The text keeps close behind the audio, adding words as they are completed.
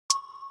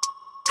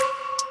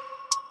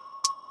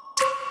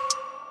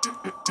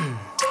I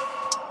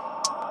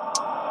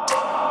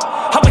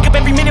wake up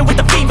every minute with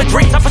the fever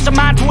dreams. I push the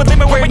mind to a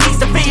limit where it needs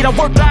to feed. I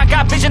work blind,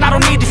 got vision I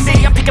don't need to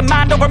see. I'm picking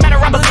mind over matter,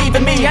 I believe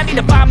in me. I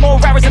need to find more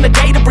hours in the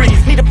day to breathe.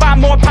 Need to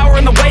find more power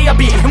in the way I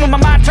be. And when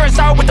my mind turns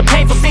sour with the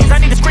painful scenes, I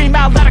need to scream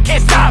out loud, I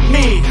can't stop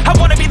me. I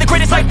wanna be the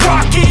greatest like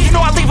Rocky. You know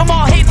I leave them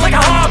all hating like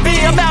a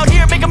hobby. I'm out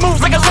here making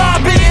moves like a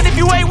lobby. And if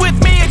you ain't with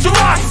me, it's your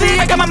loss. See,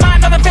 I got my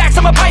mind on the facts,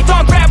 I'm a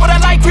python. Grab what I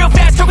like real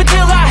fast, choke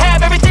until I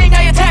have everything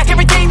I attack,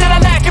 everything that I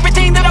lack,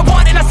 everything that I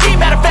want, and I see,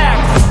 matter of fact.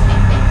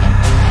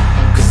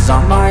 Cause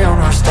I'm my own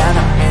worst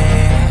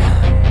enemy,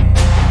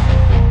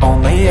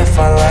 only if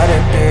I let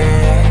it be.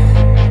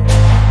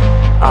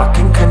 I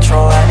can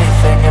control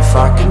anything if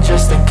I can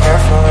just think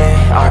carefully.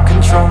 I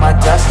control my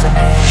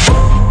destiny.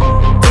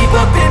 Deep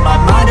up in my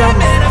mind I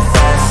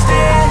manifest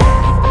it.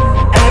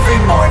 Every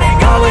morning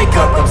I wake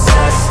up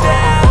obsessed,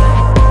 and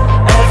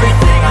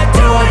everything I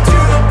do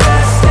the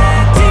best.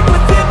 And deep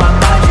within my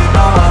mind you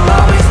know I'll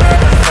always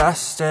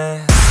manifest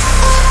it.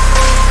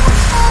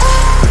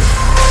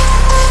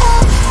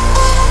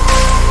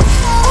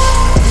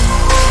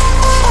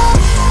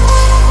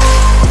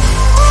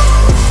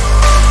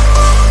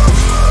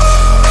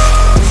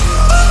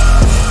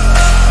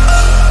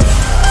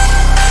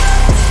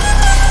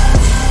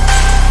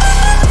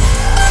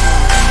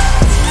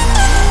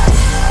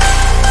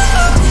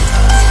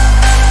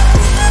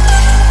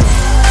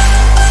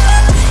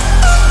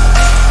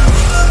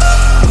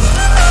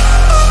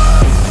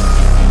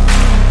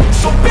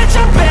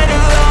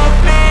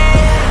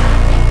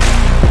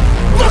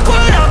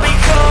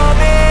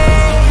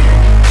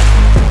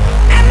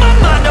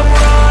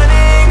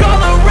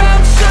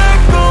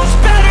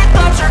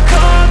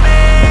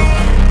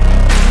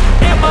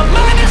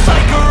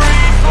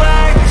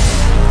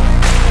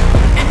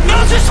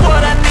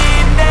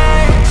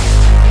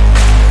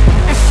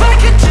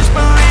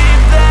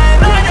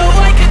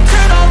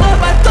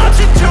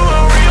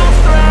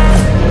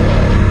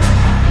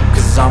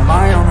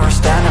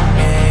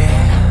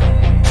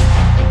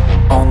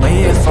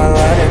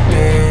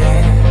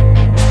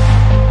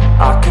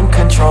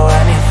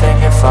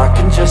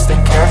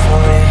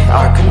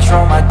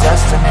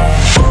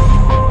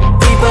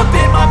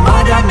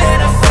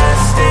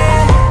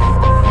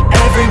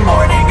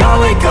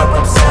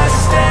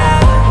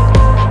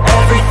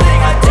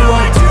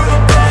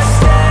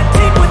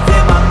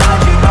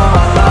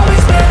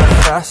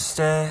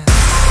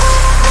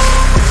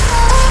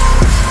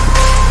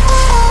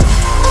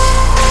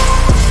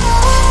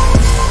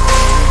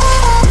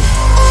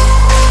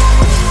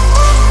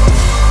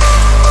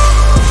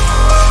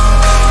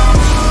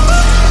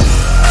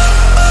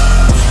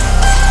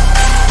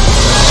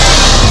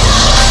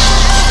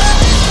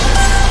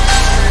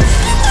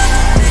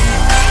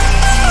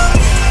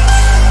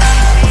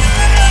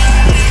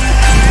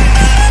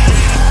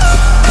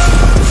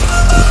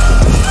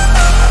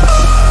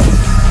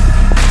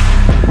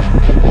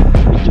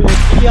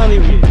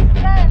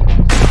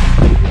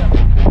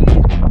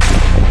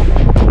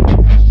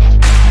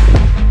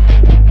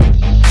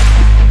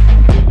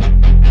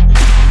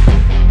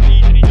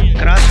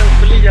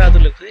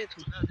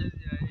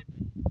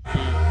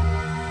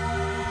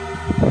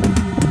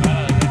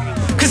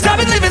 Cause I've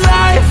been living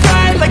life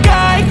right like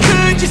I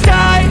could just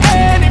die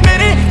any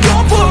minute.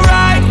 Going for a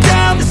ride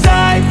down the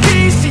side,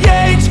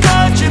 PCH,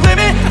 country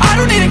limit. I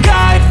don't need a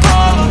guide,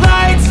 follow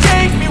lights,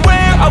 take me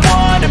where I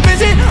wanna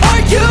visit.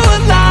 Are you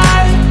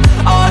alive?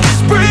 Or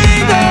just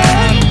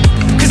breathing?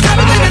 Cause I've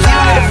been living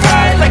life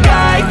right like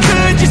I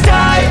could just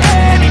die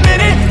any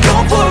minute.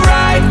 Going for a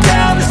ride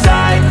down the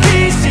side,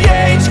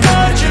 PCH,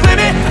 country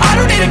limit. I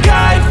don't need a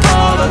guide,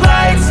 follow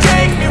lights,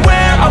 take me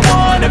where I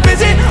wanna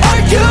visit.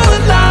 Are you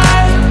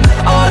alive?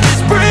 Or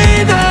just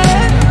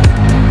breathing?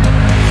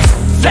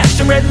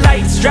 Flashing red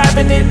lights,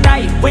 driving at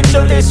night,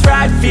 windowless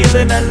ride,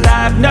 feeling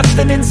alive.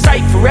 Nothing in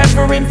sight,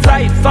 forever in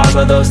flight.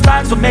 Follow those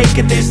lines, we'll make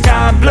it this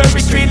time.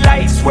 Blurry street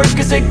lights, work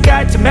as a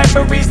guide to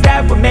memories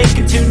that we're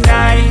making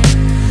tonight.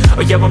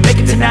 Oh yeah, we'll make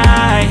it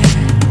tonight.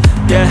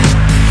 Yeah,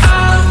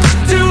 I'll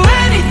do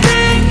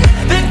anything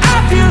that I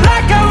feel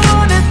like I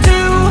wanna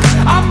do.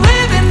 I'm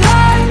living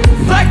life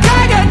like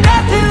I got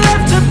nothing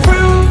left to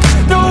prove.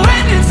 No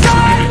end in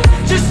sight,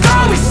 just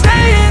always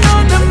staying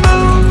on the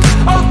move.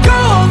 I'll go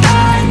all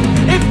night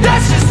if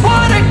that's just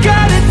what I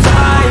gotta do.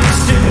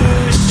 Life's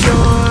too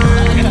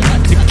short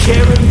to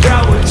care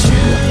about what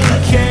you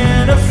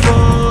can't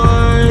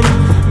afford.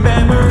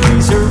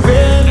 Memories are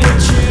in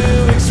what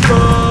you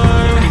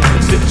explore,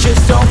 so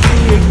just don't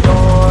be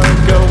ignored.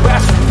 Go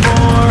ask for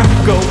more.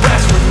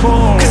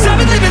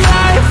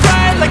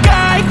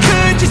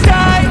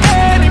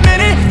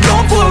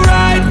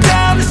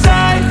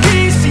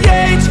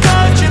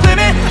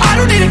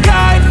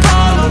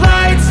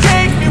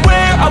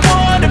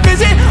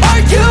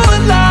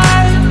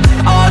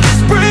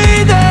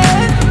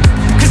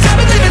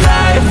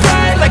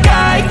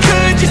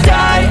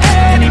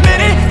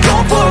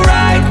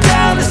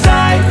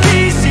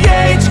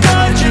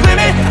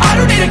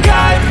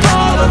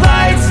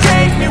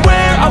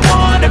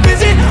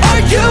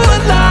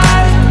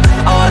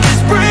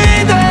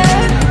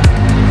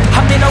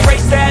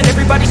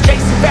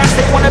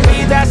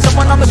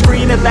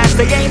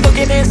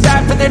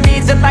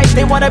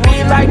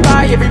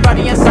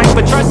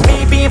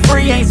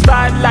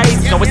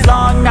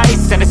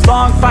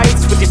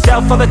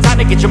 yourself all the time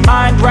to get your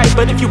mind right,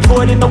 but if you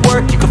put in the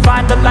work, you can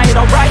find the light,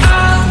 alright?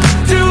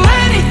 I'll do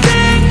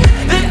anything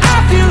that I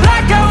feel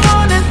like I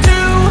wanna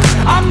do.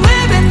 I'm living